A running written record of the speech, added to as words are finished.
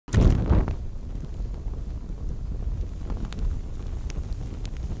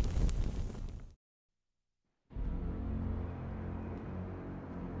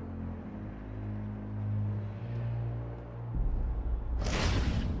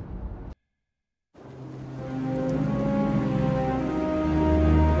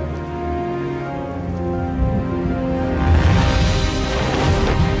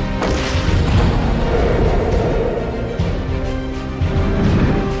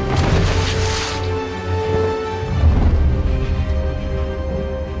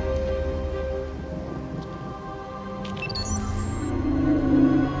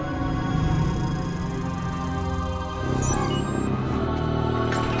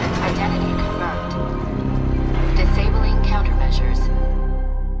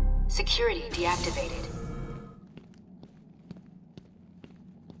Security deactivated.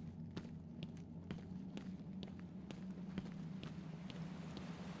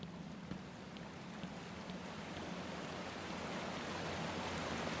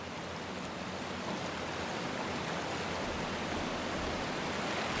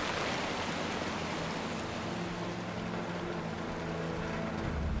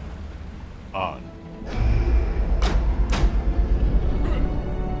 On.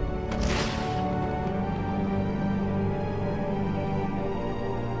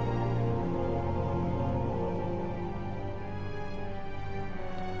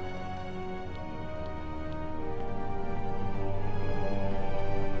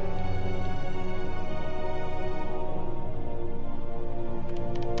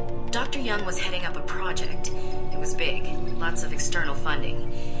 Dr. Young was heading up a project. It was big, lots of external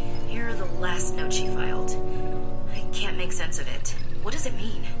funding. Here are the last notes she filed. I can't make sense of it. What does it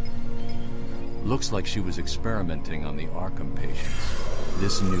mean? Looks like she was experimenting on the Arkham patients.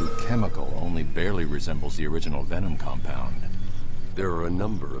 This new chemical only barely resembles the original venom compound. There are a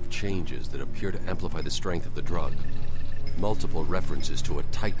number of changes that appear to amplify the strength of the drug. Multiple references to a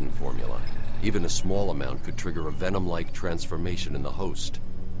Titan formula. Even a small amount could trigger a venom-like transformation in the host,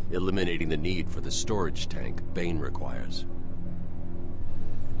 eliminating the need for the storage tank Bane requires.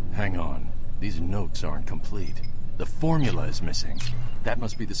 Hang on. These notes aren't complete. The formula is missing. That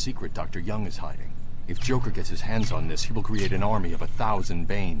must be the secret Dr. Young is hiding. If Joker gets his hands on this, he will create an army of 1,000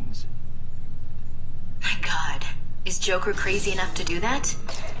 Banes. My God. Is Joker crazy enough to do that?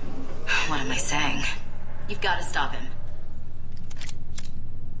 What am I saying? You've got to stop him.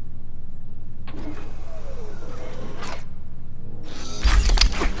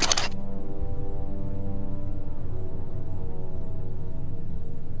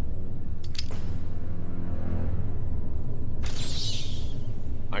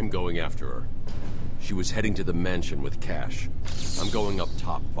 I'm going after her. She was heading to the mansion with cash. I'm going up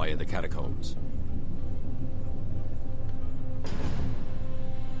top via the catacombs.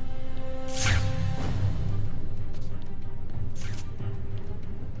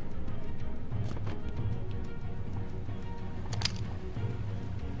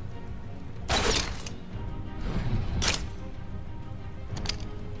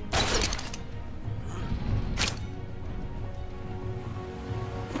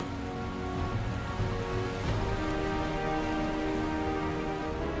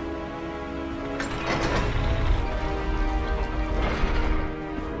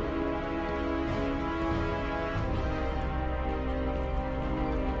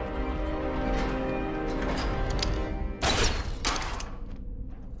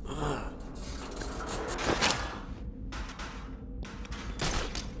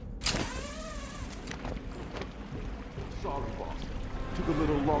 Sorry, boss. Took a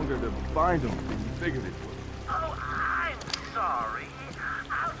little longer to find them than you figured it would. Oh, I'm sorry.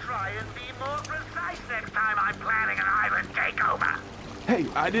 I'll try and be more precise next time I'm planning an island takeover. Hey,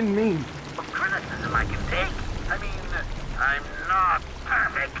 I didn't mean... Of criticism I can take. I mean, I'm not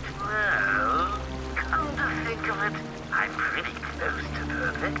perfect. Well, come to think of it, I'm pretty close to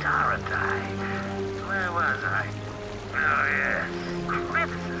perfect, aren't I? Where was I? Oh, yes.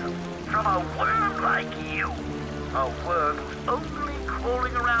 Criticism from a worm like you. A worm who's only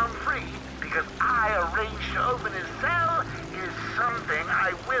crawling around free because I arranged to open his cell is something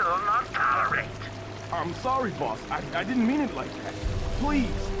I will not tolerate. I'm sorry, boss. I didn't mean it like that. Please.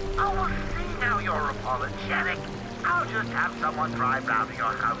 Oh, we'll see now you're apologetic. I'll just have someone drive round to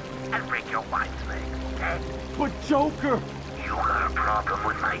your house and break your wife's leg, okay? But Joker! You got a problem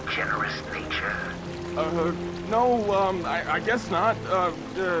with my generous nature? No, I guess not.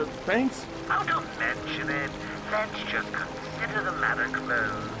 Thanks? Oh, don't mention it. Let's just consider the matter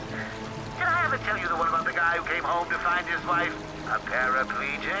closed. Did I ever tell you the one about the guy who came home to find his wife a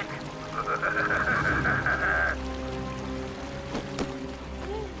paraplegic?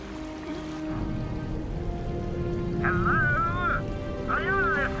 Hello? Are you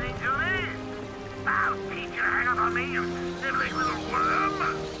listening to me? I'll teach you to hang up on me, you sniveling little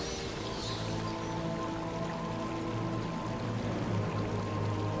worm!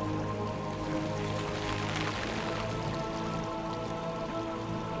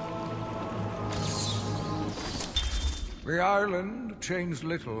 The island changed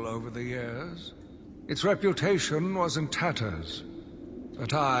little over the years. Its reputation was in tatters,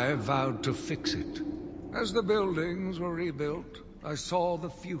 but I vowed to fix it. As the buildings were rebuilt, I saw the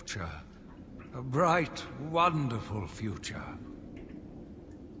future. A bright, wonderful future.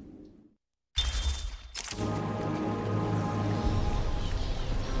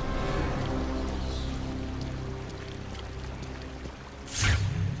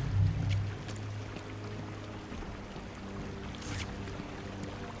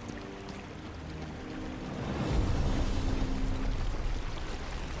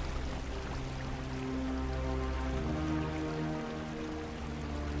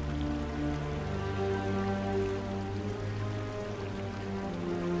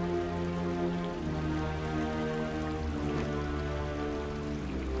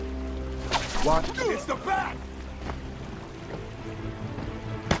 What? It's the bat!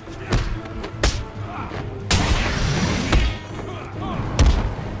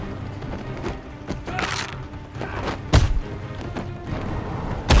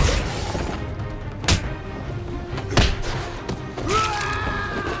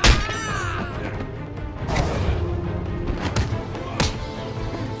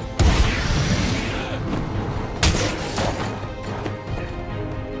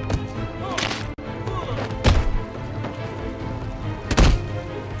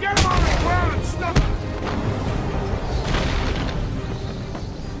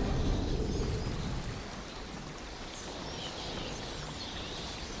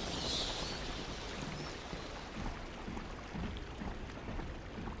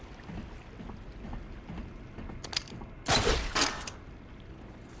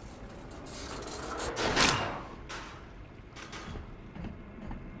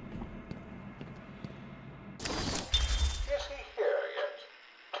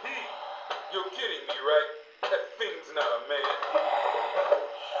 You're kidding me, right? That thing's not a man.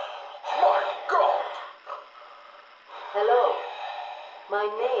 My God! Hello. My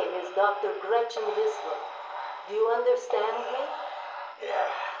name is Dr. Gretchen Whistler. Do you understand me? Yeah,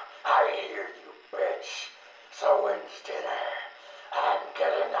 I hear you, bitch. So when's dinner? I'm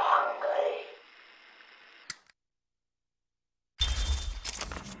getting hungry.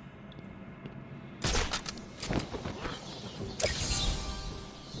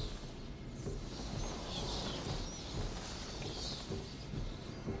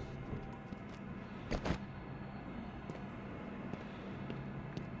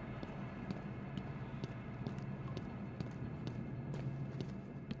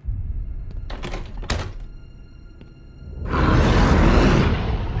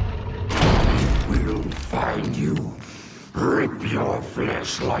 Find you. Rip your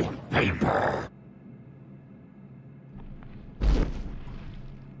flesh like paper.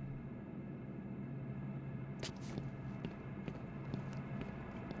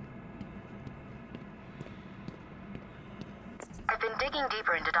 I've been digging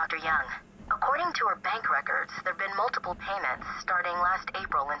deeper into Dr. Young. According to her bank records, there have been multiple payments starting last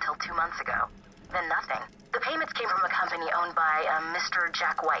April until 2 months ago. Then nothing. The payments came from a company owned by Mr.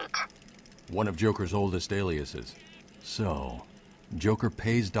 Jack White. One of Joker's oldest aliases. So, Joker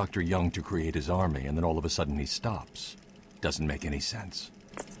pays Dr. Young to create his army, and then all of a sudden he stops. Doesn't make any sense.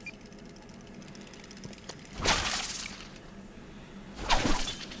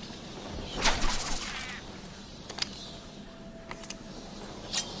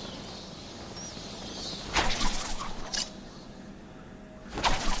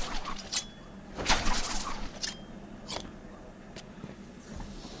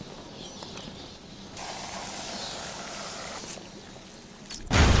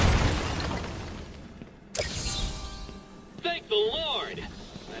 Thank the Lord!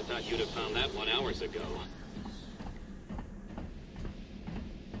 I thought you'd have found that 1 hour ago.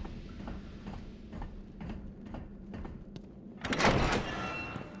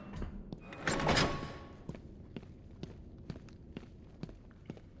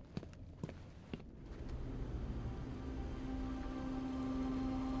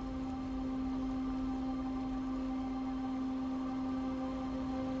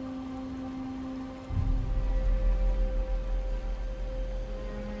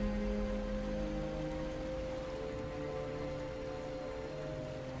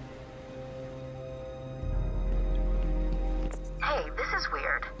 Hey, this is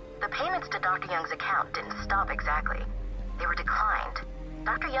weird. The payments to Dr. Young's account didn't stop exactly. They were declined.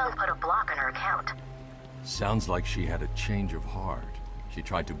 Dr. Young put a block on her account. Sounds like she had a change of heart. She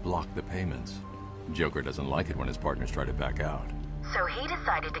tried to block the payments. Joker doesn't like it when his partners try to back out. So he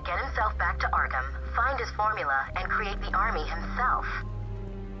decided to get himself back to Arkham, find his formula, and create the army himself.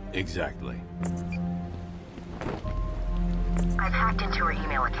 Exactly. I've hacked into her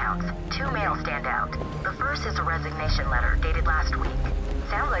email accounts. 2 mails stand out. The first is a resignation letter dated last week.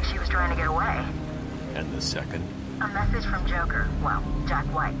 Sounds like she was trying to get away. And the second? A message from Joker, well, Jack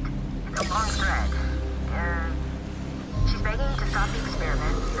White. It's a long thread. She's begging to stop the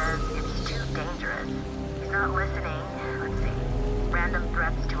experiment, says it's too dangerous. He's not listening. Let's see. Random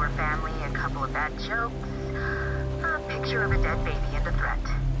threats to her family, a couple of bad jokes, a picture of a dead baby and a threat.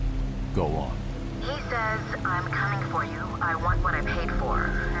 Go on. He says, I'm coming for you, I want what I paid for,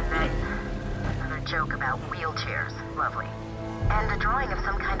 and then another joke about wheelchairs, lovely. And a drawing of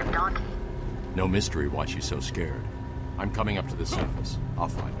some kind of donkey. No mystery why she's so scared. I'm coming up to the surface. I'll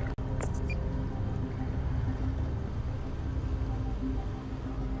find her.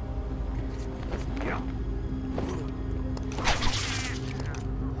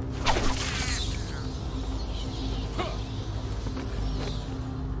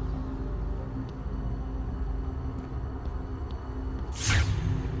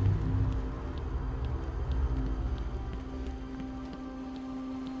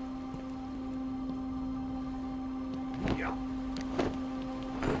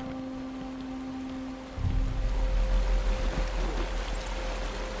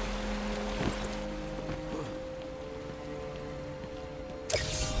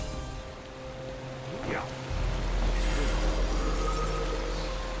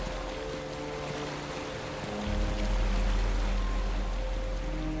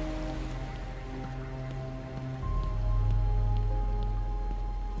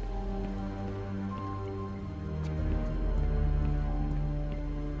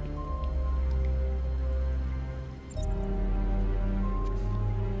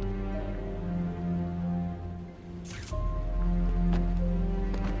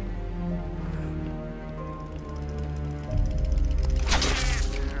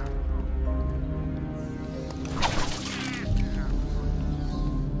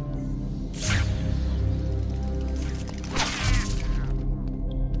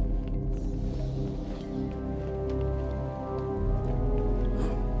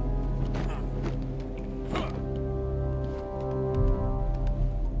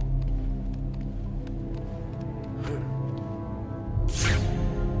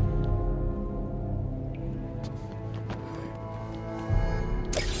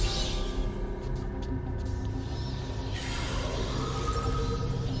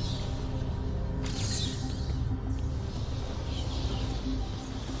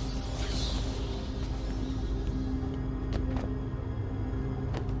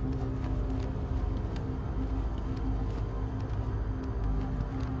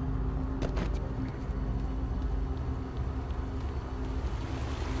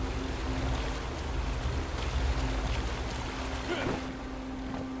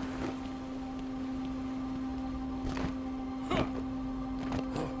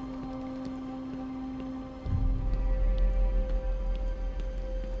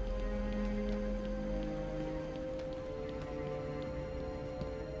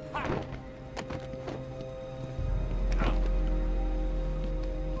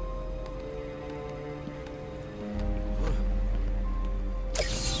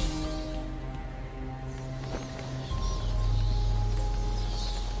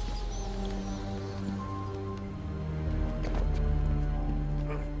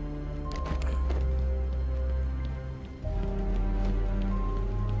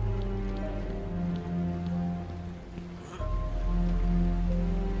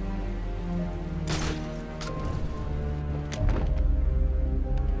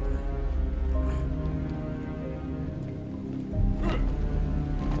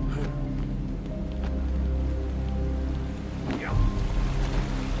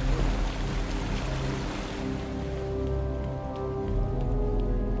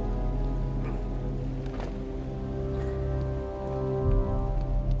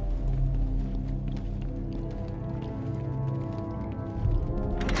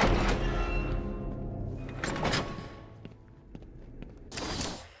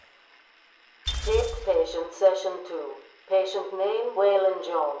 Patient name, Waylon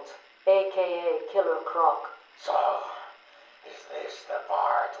Jones, a.k.a. Killer Croc. So, is this the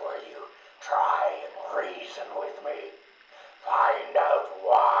part where you try and reason with me? Find out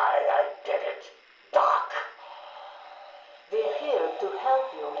why I did it, Doc. We're here to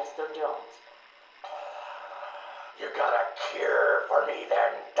help you, Mr. Jones. You got a cure for me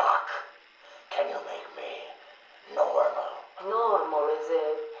then, Doc? Can you make me normal? Normal is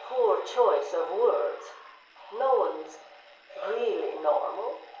a poor choice of words. No one's really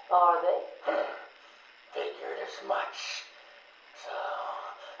normal, are they? Figured as much. So,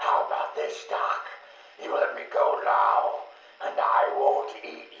 how about this, Doc? You let me go now, and I won't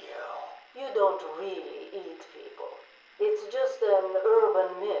eat you. You don't really eat people. It's just an urban